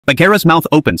Bagheera's mouth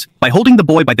opens. By holding the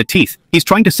boy by the teeth, he's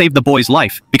trying to save the boy's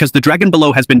life, because the dragon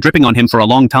below has been dripping on him for a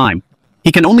long time.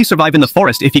 He can only survive in the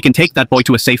forest if he can take that boy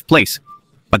to a safe place.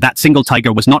 But that single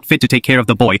tiger was not fit to take care of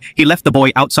the boy. He left the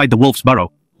boy outside the wolf's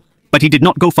burrow. But he did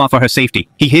not go far for her safety.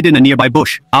 He hid in a nearby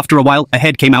bush. After a while, a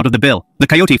head came out of the bill. The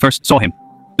coyote first saw him.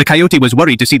 The coyote was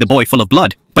worried to see the boy full of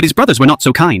blood, but his brothers were not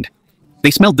so kind.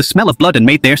 They smelled the smell of blood and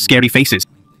made their scary faces.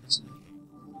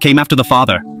 Came after the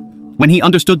father. When he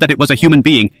understood that it was a human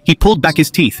being, he pulled back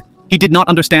his teeth. He did not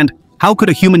understand. How could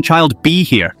a human child be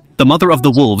here? The mother of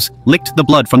the wolves licked the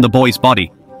blood from the boy's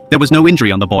body. There was no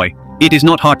injury on the boy. It is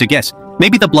not hard to guess.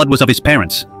 Maybe the blood was of his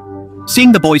parents.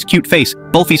 Seeing the boy's cute face,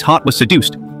 Wolfie's heart was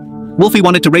seduced. Wolfie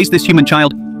wanted to raise this human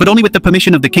child, but only with the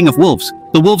permission of the king of wolves.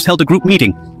 The wolves held a group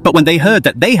meeting, but when they heard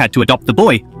that they had to adopt the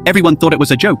boy, everyone thought it was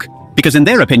a joke, because in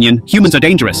their opinion, humans are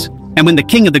dangerous. And when the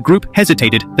king of the group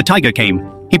hesitated, the tiger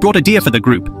came. He brought a deer for the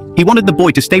group. He wanted the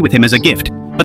boy to stay with him as a gift, but